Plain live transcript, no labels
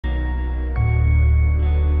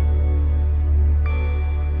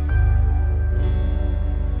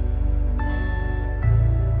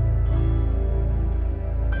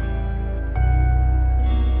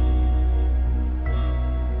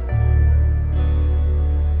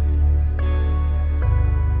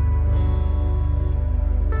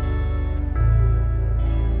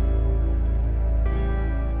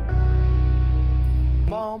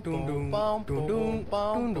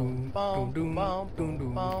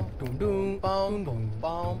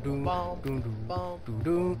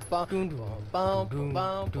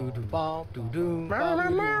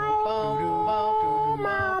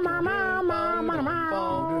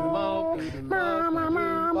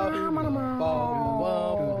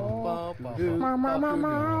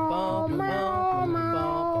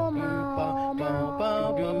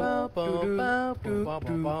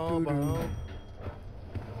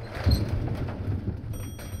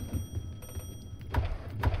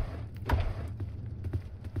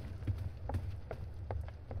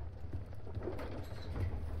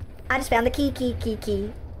I just found the key.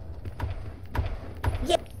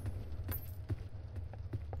 Yeah.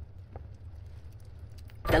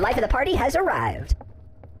 The life of the party has arrived.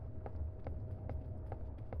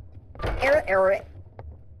 Error.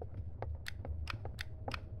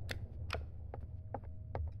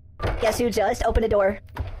 Guess who just opened a door?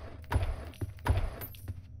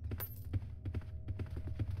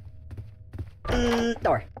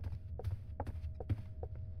 Door.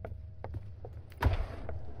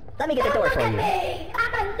 Let me get the door for you.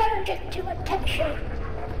 I'm allergic to attention.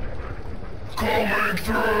 Coming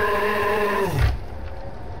through!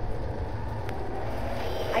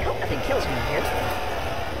 I hope nothing kills me in here.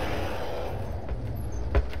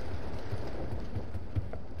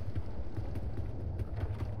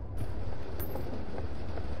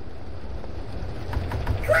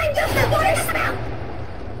 Climb up the water spout!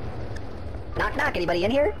 Knock, anybody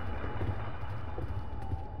in here?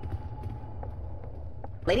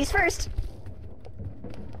 Ladies first!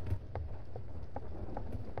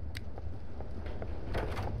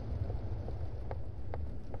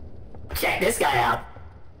 Check this guy out.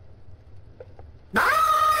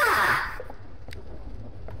 Ah!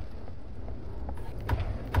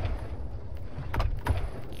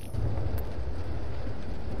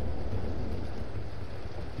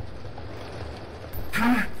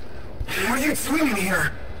 What are you doing in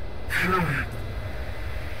here?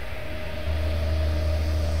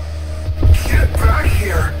 Get back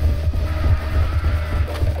here!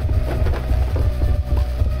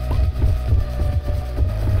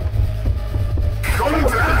 Come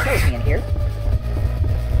back! Kills me in here.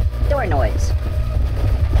 Door noise.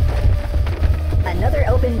 Another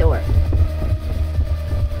open door.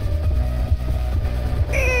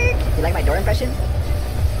 You like my door impression?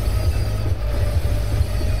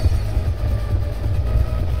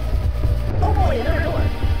 Oh boy, another door.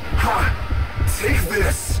 Ha! Take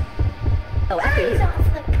this! Oh, after Eyes you. off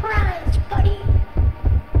the prize, buddy.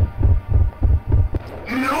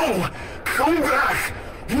 No! Come back!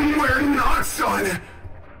 We're not done!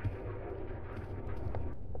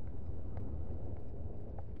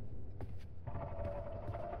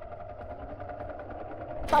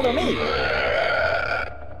 Follow me.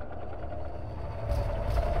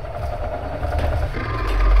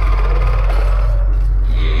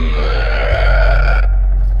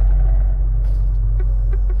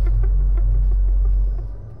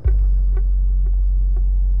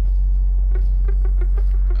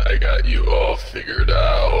 I got you all figured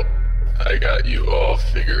out. I got you all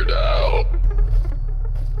figured out.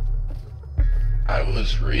 I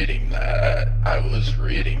was reading that.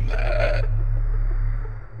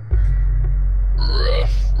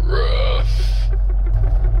 Rough.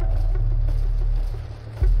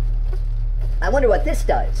 I wonder what this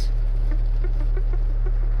does.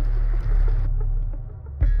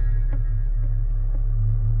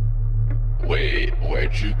 Wait,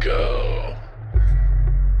 where'd you go?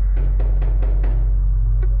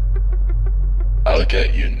 I'll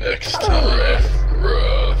get you next time,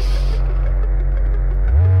 rough.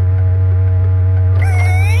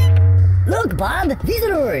 Look, Bob,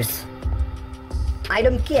 visitors!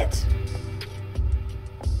 Item kit.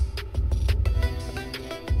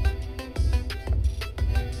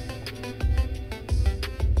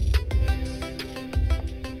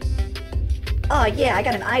 Oh yeah, I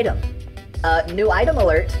got an item. New item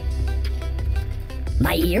alert.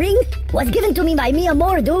 My earring was given to me by Mia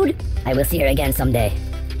Moore, dude. I will see her again someday.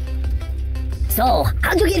 So,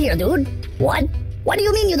 how'd you get here, dude? What? What do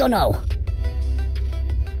you mean you don't know?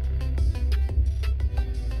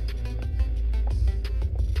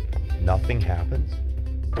 Nothing happens?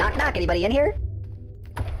 Knock, anybody in here?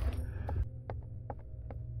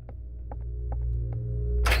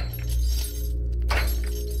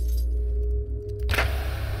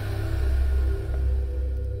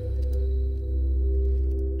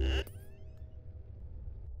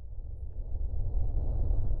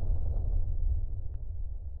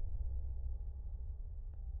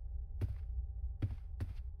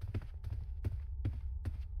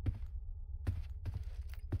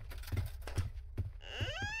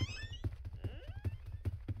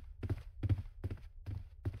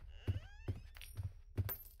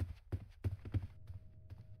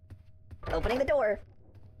 Opening the door.